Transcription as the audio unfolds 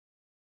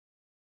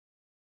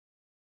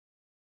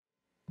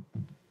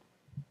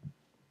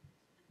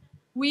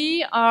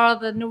We are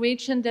the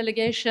Norwegian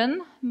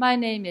delegation. My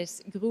name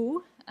is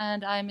Gro,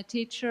 and I'm a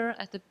teacher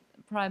at the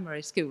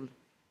primary school.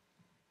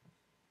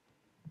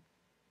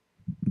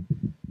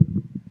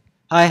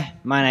 Hi,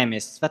 my name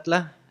is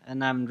Vetle,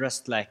 and I'm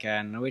dressed like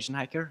a Norwegian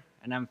hiker,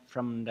 and I'm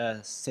from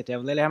the city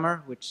of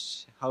Lillehammer,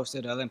 which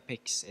hosted the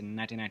Olympics in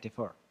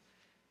 1994.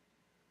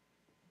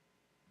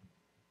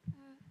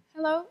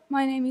 Hello,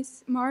 my name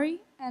is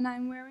Mari, and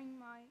I'm wearing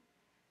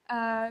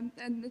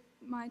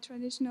my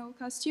traditional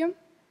costume.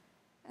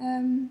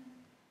 In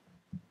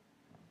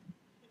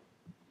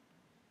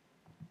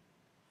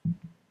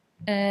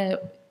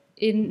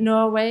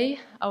Norway,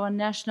 our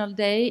national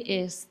day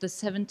is the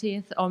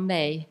 17th of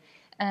May.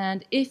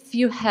 And if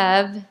you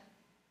have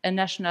a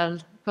national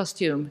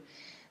costume,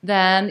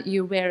 then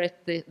you wear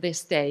it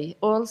this day.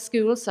 All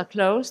schools are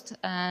closed,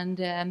 and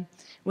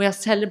we are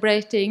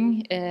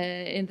celebrating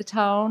in the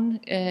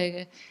town.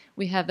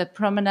 We have a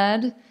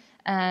promenade.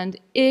 And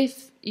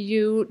if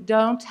you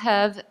don't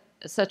have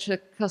such a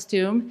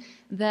costume,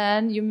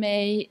 then you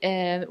may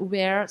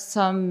wear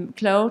some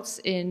clothes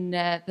in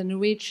the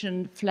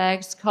Norwegian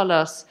flag's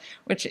colors,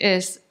 which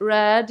is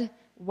red,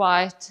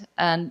 white,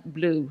 and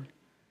blue.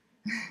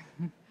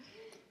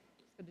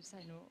 Skal du si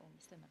noe om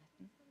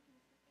stemmeretten?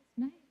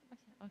 Nei?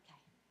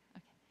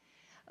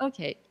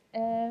 Okay.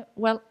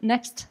 Well,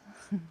 next.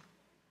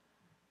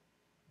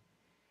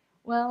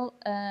 Well,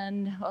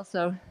 and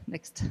also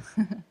next.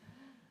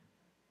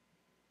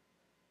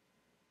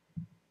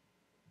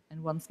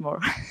 And once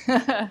more.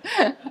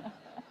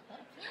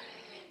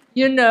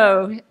 You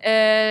know,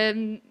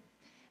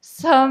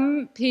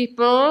 some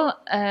people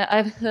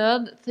I've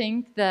heard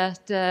think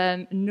that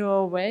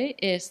Norway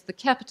is the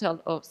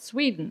capital of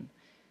Sweden.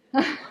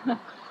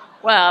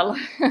 Well,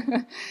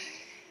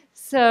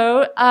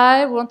 so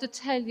I want to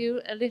tell you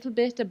a little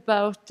bit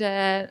about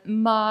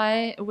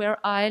where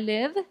I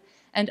live,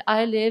 and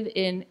I live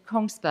in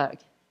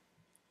Kongsberg.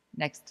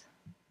 Next.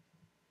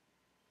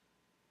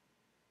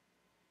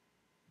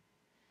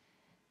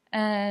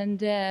 And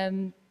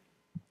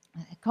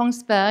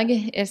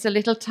Kongsberg is a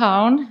little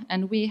town,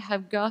 and we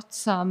have got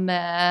some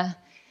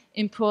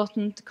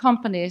important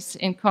companies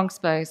in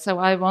Kongsberg, so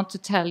I want to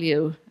tell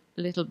you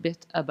a little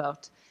bit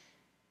about.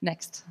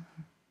 Next.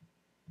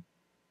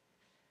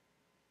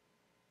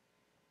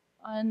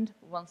 And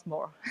once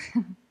more.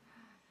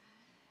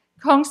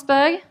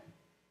 Kongsberg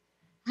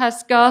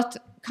has got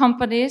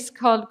companies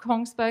called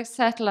Kongsberg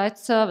Satellite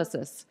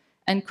Services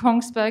and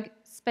Kongsberg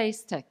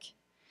Space Tech.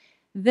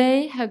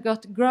 They have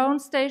got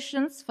ground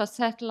stations for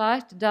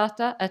satellite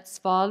data at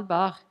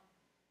Svalbard.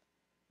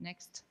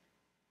 Next.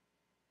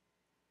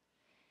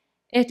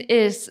 It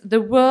is the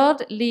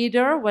world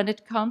leader when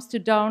it comes to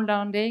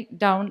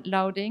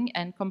downloading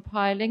and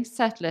compiling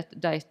satellite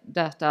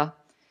data.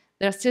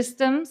 Their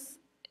systems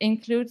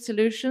include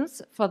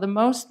solutions for the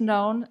most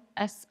known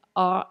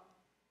SAR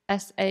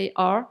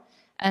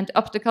and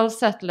optical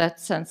satellite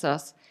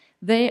sensors.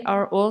 They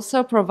are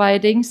also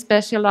providing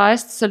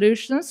specialized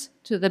solutions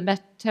to the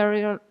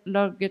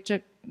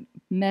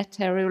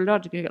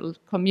meteorological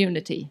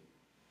community.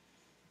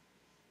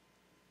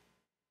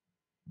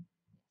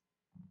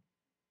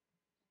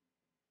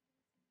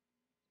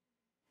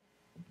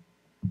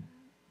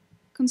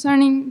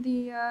 Concerning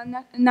the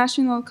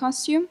national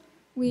costume,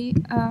 we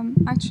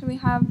actually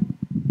have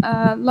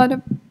a lot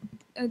of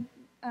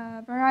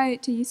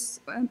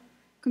varieties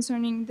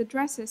concerning the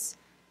dresses,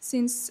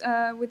 since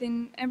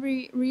within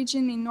every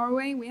region in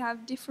Norway we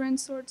have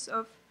different sorts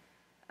of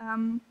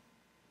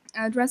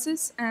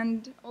dresses,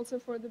 and also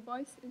for the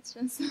boys it's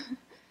just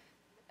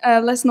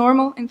less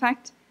normal, in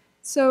fact.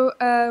 So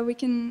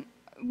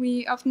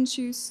we often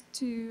choose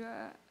to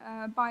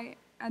buy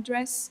a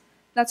dress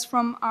that's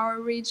from our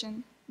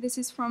region. This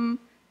is from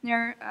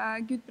near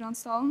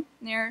Gudbrandsdalen,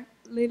 near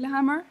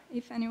Lillehammer,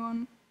 if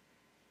anyone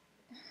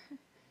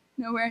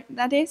know where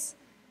that is.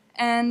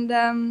 And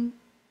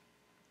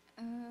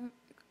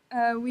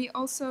we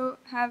also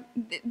have,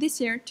 this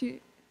year,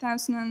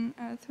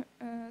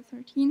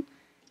 2013,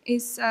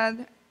 is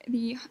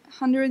the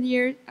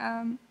 100-year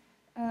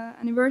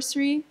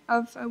anniversary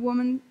of a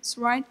woman's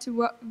right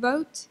to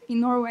vote in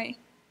Norway.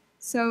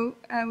 So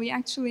we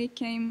actually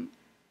came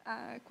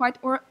quite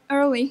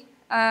early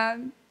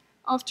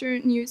after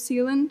New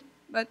Zealand,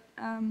 but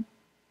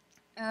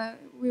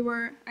we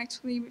were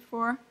actually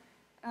before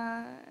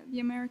the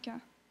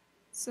America.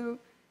 So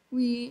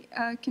we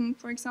can,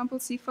 for example,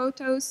 see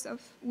photos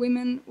of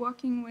women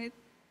walking with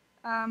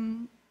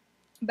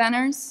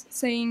banners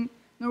saying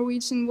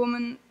 "Norwegian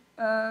woman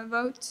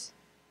vote,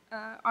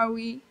 are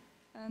we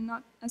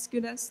not as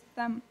good as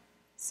them?"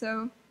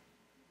 So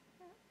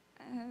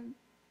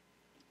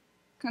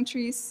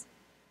countries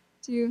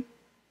to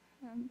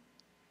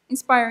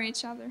inspire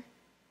each other.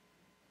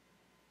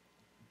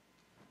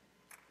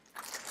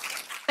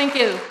 Thank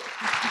you.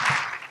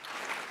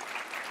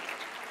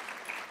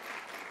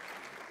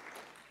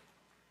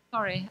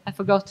 Sorry, I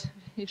forgot.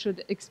 You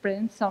should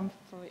explain some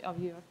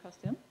of your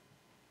costume.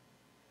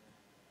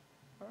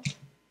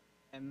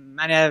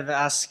 Many have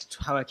asked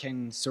how I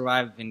can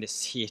survive in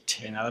this heat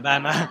in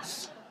Alabama.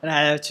 And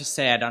I have to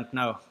say I don't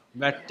know.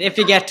 But if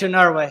you get to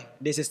Norway,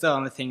 this is the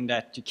only thing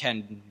that you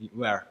can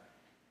wear.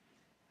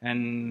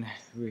 And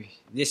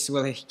this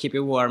will keep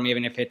you warm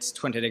even if it's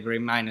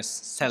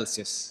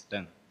 20°-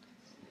 then.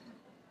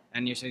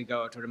 And you should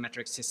go to the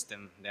metric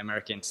system, the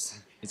Americans.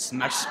 It's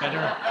much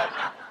better.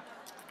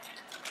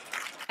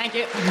 Thank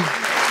you.